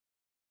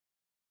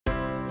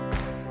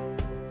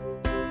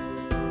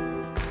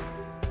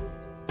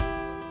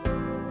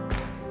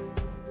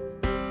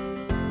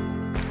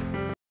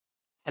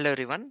Hello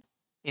everyone.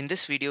 In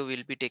this video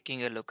we'll be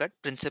taking a look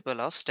at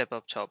principle of step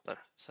up chopper.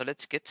 So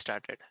let's get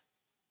started.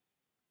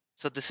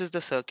 So this is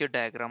the circuit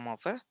diagram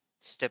of a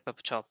step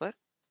up chopper.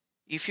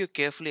 If you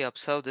carefully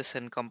observe this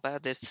and compare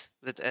this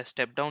with a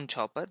step down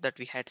chopper that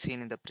we had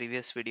seen in the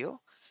previous video,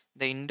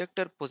 the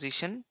inductor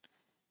position,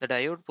 the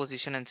diode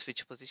position and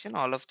switch position,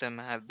 all of them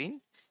have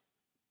been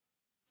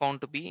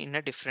found to be in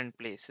a different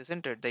place,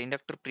 isn't it? The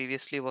inductor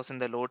previously was in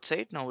the load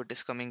side, now it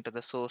is coming to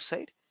the source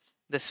side.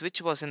 The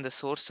switch was in the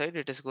source side,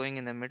 it is going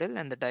in the middle,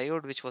 and the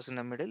diode which was in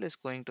the middle is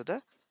going to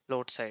the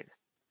load side.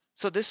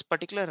 So this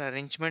particular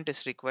arrangement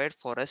is required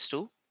for us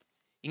to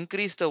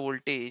increase the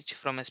voltage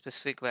from a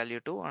specific value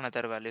to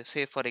another value.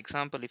 Say for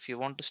example, if you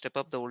want to step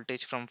up the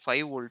voltage from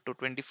 5 volt to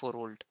 24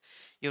 volt,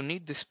 you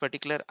need this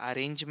particular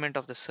arrangement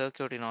of the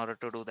circuit in order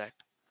to do that.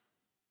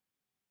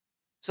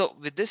 So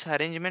with this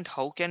arrangement,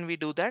 how can we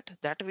do that?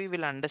 That we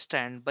will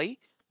understand by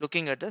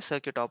looking at the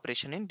circuit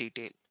operation in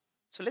detail.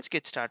 So let's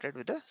get started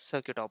with the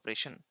circuit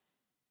operation.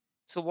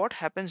 So what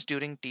happens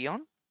during T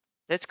on?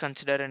 Let's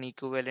consider an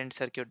equivalent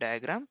circuit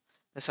diagram.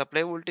 The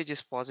supply voltage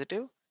is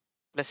positive,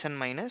 plus and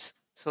minus.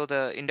 So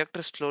the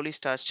inductor slowly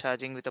starts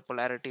charging with a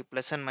polarity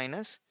plus and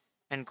minus,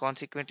 and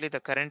consequently the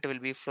current will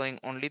be flowing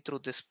only through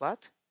this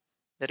path.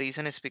 The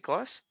reason is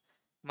because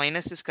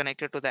minus is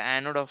connected to the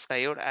anode of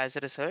diode. As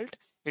a result,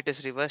 it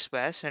is reverse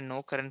bias and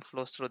no current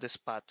flows through this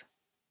path.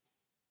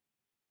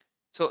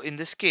 So in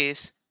this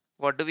case,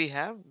 what do we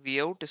have? V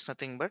out is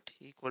nothing but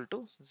equal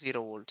to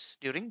 0 volts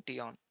during T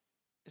on,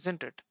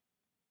 isn't it?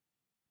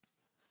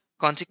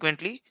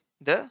 Consequently,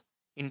 the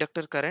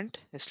inductor current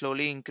is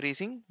slowly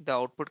increasing. The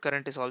output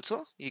current is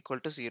also equal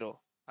to 0.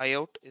 I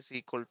out is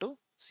equal to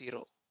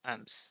 0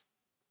 amps.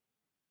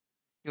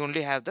 You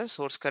only have the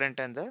source current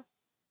and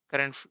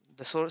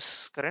the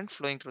source current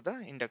flowing through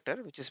the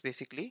inductor, which is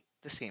basically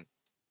the same.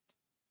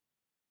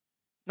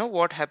 Now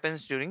what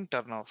happens during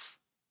turn off?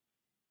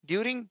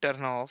 During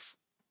turn off,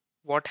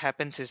 what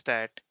happens is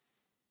that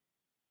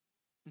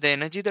the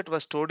energy that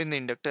was stored in the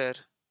inductor,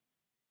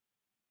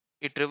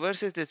 it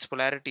reverses its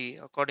polarity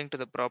according to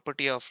the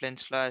property of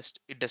Lenz's law.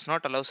 It does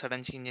not allow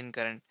sudden change in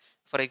current.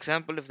 For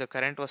example, if the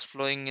current was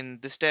flowing in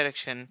this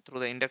direction through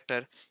the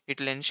inductor,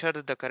 it will ensure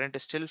that the current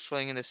is still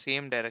flowing in the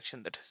same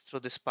direction, that is through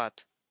this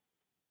path.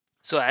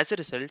 So as a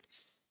result,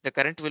 the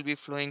current will be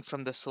flowing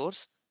from the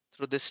source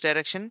through this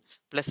direction,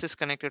 plus is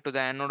connected to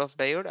the anode of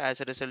diode. As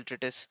a result,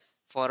 it is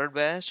forward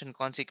biased and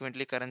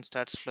consequently current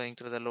starts flowing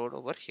through the load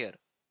over here.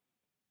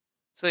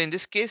 So in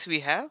this case, we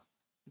have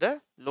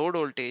the load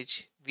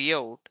voltage V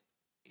out.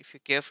 If you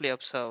carefully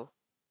observe,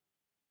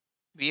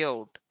 V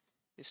out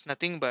is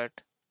nothing but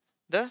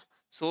the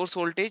source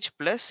voltage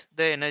plus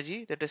the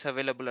energy that is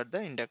available at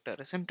the inductor,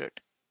 isn't it?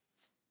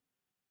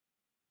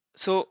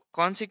 So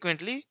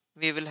consequently,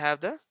 we will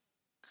have the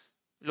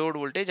load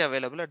voltage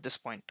available at this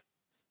point.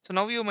 So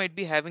now you might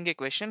be having a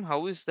question,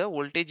 how is the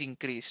voltage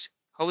increased?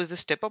 How is the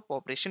step up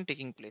operation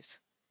taking place?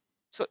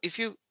 So if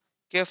you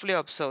carefully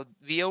observe,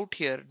 V out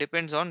here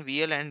depends on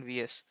VL and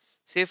VS.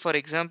 Say for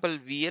example,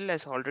 VL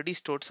has already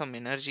stored some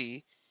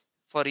energy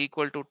for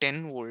equal to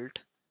 10 volt.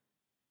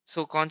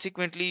 So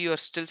consequently, you are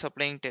still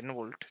supplying 10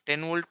 volt.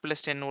 10 volt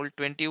plus 10 volt,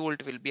 20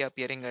 volt will be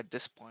appearing at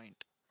this point.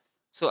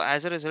 So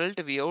as a result,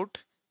 V out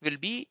will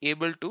be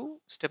able to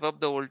step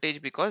up the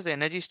voltage because the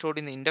energy stored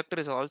in the inductor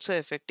is also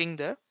affecting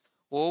the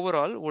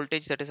overall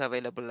voltage that is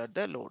available at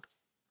the load.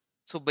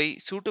 So by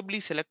suitably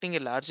selecting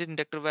a larger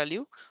inductor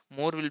value,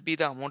 more will be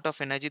the amount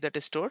of energy that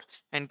is stored,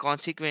 and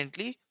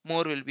consequently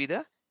more will be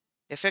the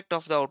effect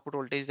of the output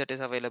voltage that is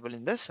available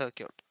in the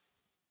circuit.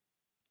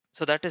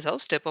 So that is how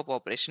step up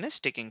operation is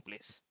taking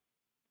place.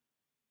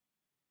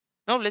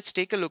 Now let's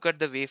take a look at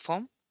the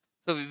waveform.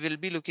 So we will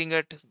be looking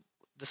at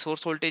the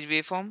source voltage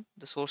waveform,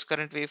 the source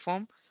current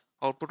waveform,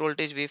 output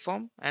voltage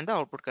waveform, and the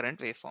output current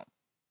waveform.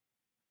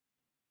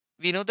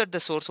 We know that the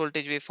source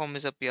voltage waveform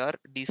is a pure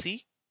DC.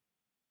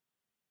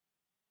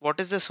 What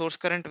is the source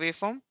current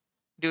waveform?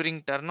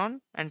 During turn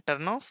on and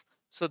turn off.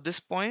 So this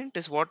point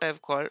is what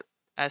I've called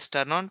as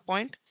turn on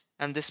point,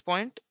 and this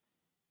point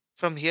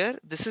from here,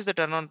 this is the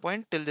turn on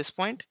point till this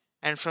point,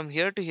 and from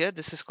here to here,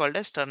 this is called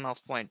as turn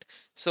off point.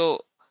 So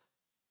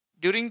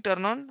during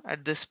turn on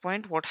at this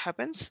point, what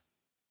happens?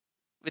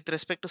 With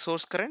respect to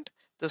source current,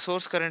 the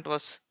source current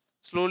was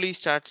slowly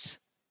starts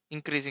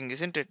increasing,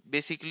 isn't it?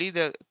 Basically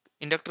the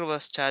inductor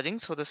was charging,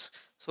 so the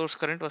source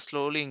current was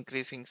slowly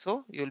increasing,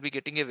 so you will be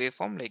getting a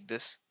waveform like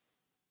this.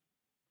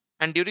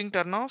 And during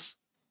turn off,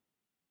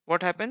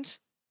 what happens?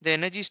 The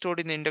energy stored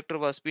in the inductor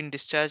was being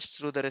discharged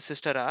through the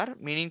resistor R,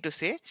 meaning to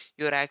say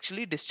you are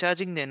actually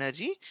discharging the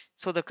energy,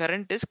 so the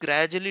current is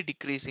gradually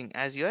decreasing.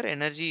 As your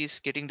energy is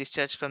getting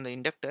discharged from the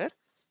inductor,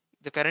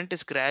 the current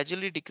is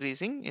gradually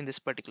decreasing in this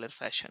particular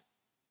fashion.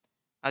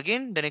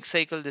 Again, the next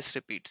cycle this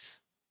repeats.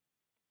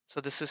 So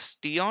this is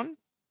T on,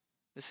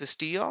 this is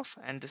T off,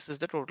 and this is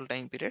the total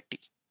time period T.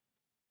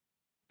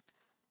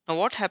 Now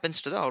what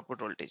happens to the output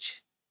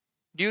voltage?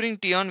 During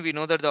T on, we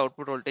know that the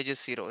output voltage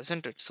is 0,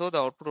 isn't it? So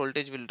the output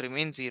voltage will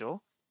remain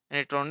 0 and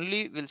it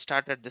only will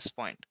start at this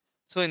point.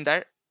 So in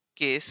that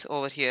case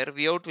over here,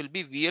 V out will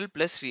be VL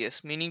plus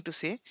VS, meaning to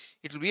say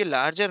it will be a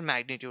larger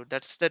magnitude.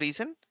 That's the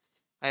reason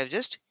I have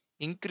just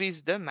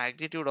increased the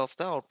magnitude of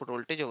the output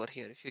voltage over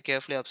here. If you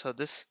carefully observe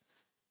this,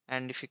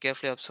 and if you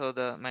carefully observe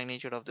the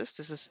magnitude of this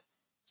is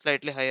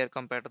slightly higher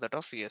compared to that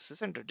of VS,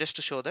 isn't it? Just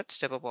to show that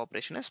step up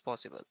operation is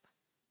possible.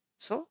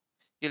 So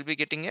you'll be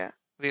getting a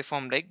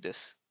waveform like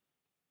this.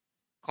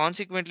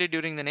 Consequently,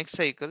 during the next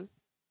cycle,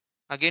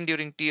 again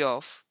during T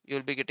off, you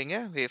will be getting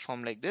a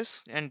waveform like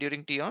this, and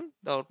during T on,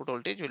 the output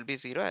voltage will be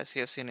 0 as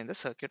you have seen in the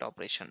circuit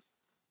operation.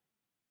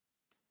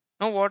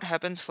 Now what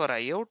happens for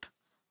I out?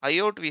 I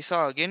out we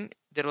saw again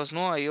there was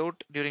no I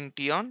out during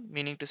T on,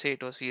 meaning to say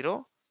it was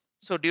 0.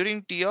 So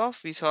during T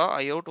off we saw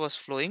I out was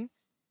flowing.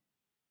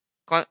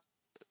 Con-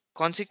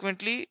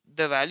 Consequently,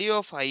 the value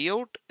of I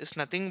out is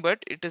nothing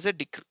but it is a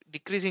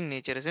decreasing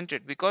nature, isn't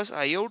it? Because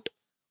I out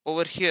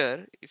over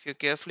here, if you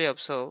carefully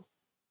observe,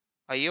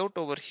 I out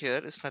over here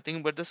is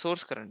nothing but the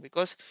source current,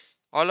 because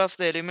all of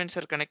the elements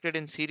are connected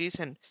in series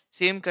and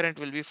same current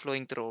will be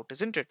flowing throughout,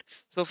 isn't it?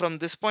 So from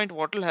this point,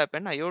 what will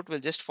happen? I out will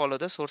just follow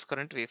the source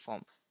current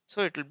waveform.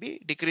 So it will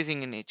be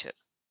decreasing in nature.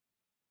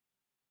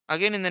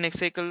 Again in the next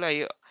cycle,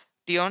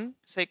 T on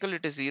cycle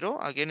it is 0.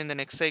 Again in the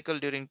next cycle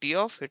during T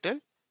off it will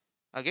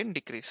again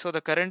decrease. So the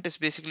current is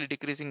basically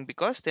decreasing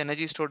because the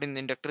energy stored in the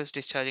inductor is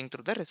discharging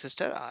through the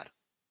resistor R.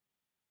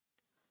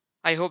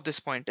 I hope this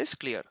point is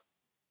clear.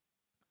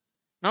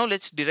 Now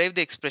let's derive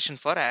the expression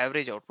for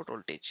average output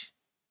voltage.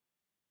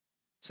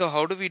 So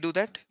how do we do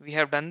that? We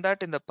have done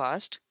that in the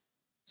past.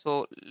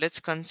 So let's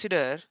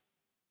consider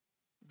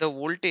the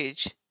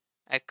voltage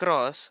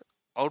across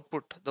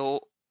output. The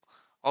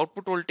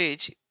output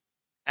voltage,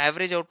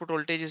 average output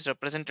voltage is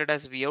represented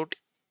as V out.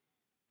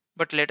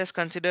 But let us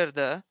consider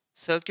the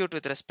circuit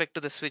with respect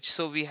to the switch.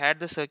 So we had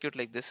the circuit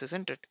like this,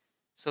 isn't it?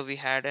 So we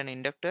had an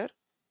inductor,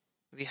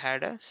 we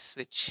had a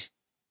switch,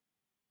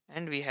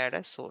 and we had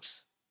a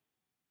source,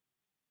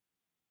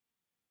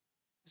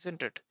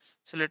 isn't it?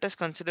 So let us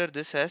consider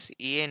this as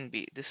A and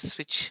B. This is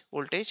switch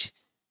voltage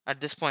at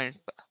this point.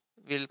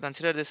 We'll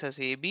consider this as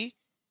AB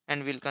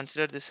and we'll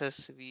consider this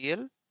as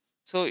VL.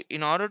 So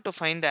in order to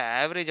find the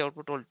average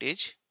output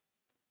voltage,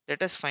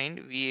 let us find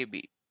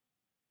VAB.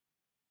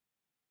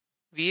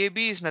 VAB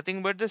is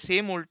nothing but the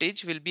same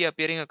voltage will be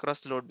appearing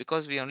across the load,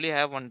 because we only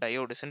have one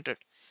diode, isn't it?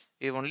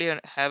 We only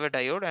have a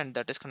diode and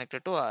that is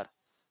connected to R.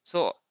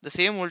 So the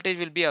same voltage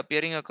will be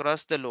appearing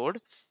across the load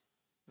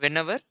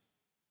whenever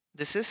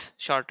this is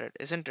shorted,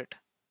 isn't it?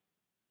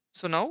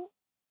 So now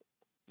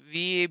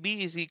VAB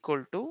is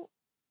equal to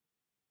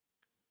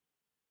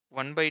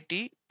 1 by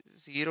T,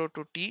 0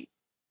 to T,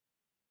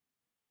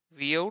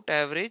 V out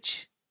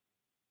average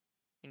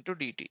into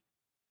dt.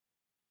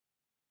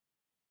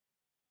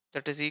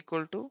 That is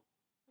equal to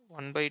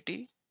 1 by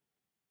T.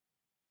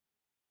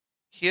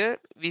 Here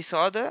we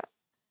saw the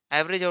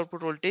average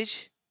output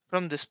voltage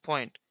from this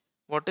point.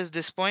 What is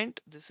this point?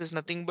 This is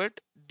nothing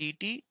but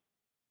dt,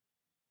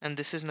 and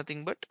this is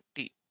nothing but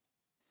T.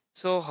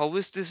 So how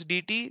is this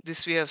dt?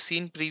 This we have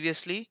seen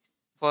previously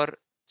for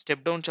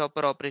step down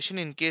chopper operation.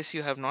 In case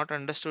you have not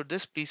understood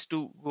this, please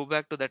do go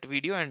back to that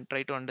video and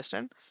try to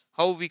understand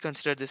how we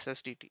consider this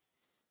as dt.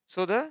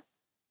 So the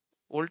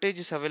voltage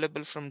is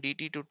available from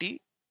dt to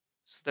T.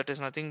 So that is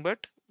nothing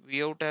but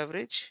V out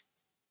average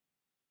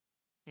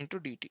into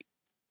dt.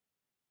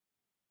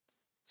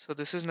 So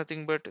this is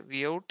nothing but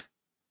V out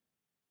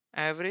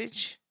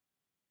average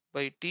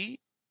by T.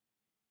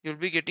 You'll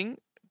be getting,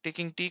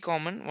 taking T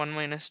common, 1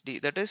 minus D.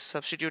 That is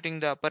substituting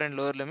the upper and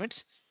lower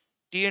limits.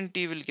 T and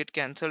T will get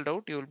cancelled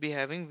out. You will be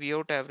having V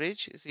out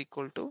average is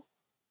equal to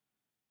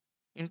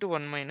into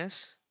 1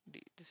 minus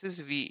D. This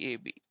is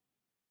VAB.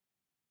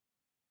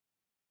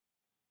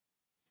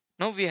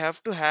 Now we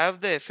have to have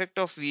the effect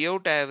of V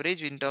out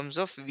average in terms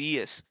of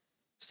Vs.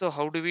 So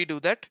how do we do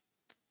that?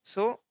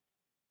 So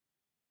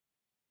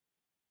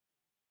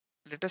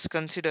let us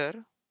consider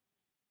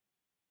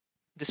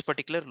this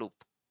particular loop.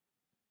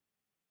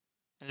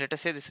 And let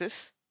us say this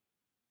is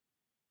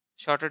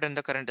shorted and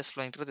the current is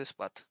flowing through this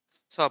path.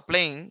 So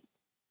applying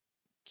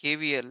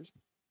KVL,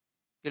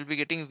 you'll be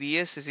getting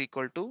Vs is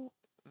equal to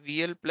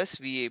VL plus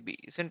VAB,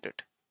 isn't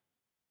it?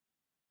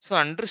 So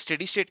under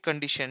steady state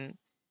condition,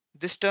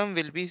 this term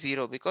will be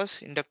 0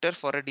 because inductor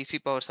for a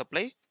DC power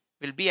supply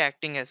will be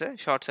acting as a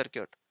short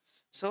circuit.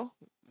 So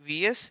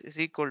Vs is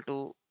equal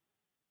to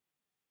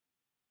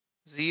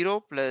 0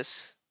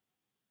 plus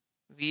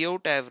V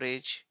out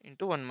average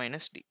into 1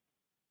 minus D,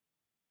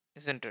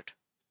 isn't it?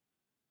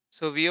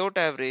 So V out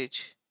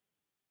average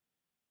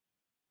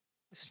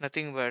is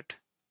nothing but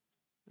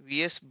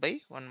Vs by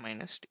 1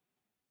 minus D.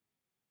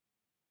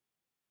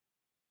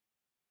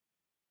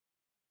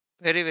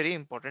 Very, very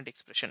important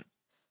expression.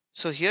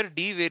 So here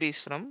D varies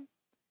from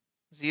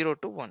 0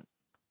 to 1.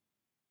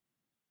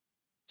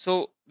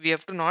 So we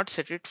have to not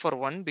set it for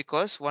 1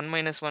 because 1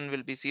 minus 1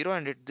 will be 0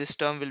 and this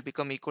term will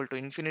become equal to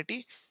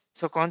infinity.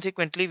 So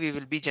consequently we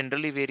will be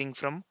generally varying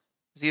from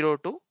 0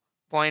 to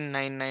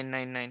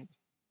 0.9999,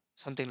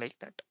 something like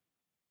that.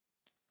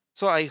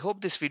 So I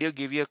hope this video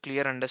gave you a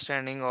clear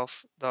understanding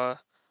of the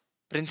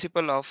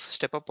principle of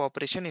step up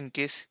operation. In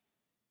case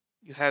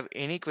you have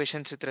any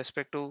questions with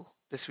respect to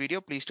this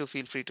video, please do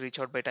feel free to reach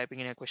out by typing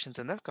in your questions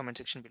in the comment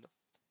section below.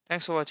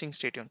 Thanks for watching.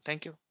 Stay tuned.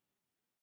 Thank you.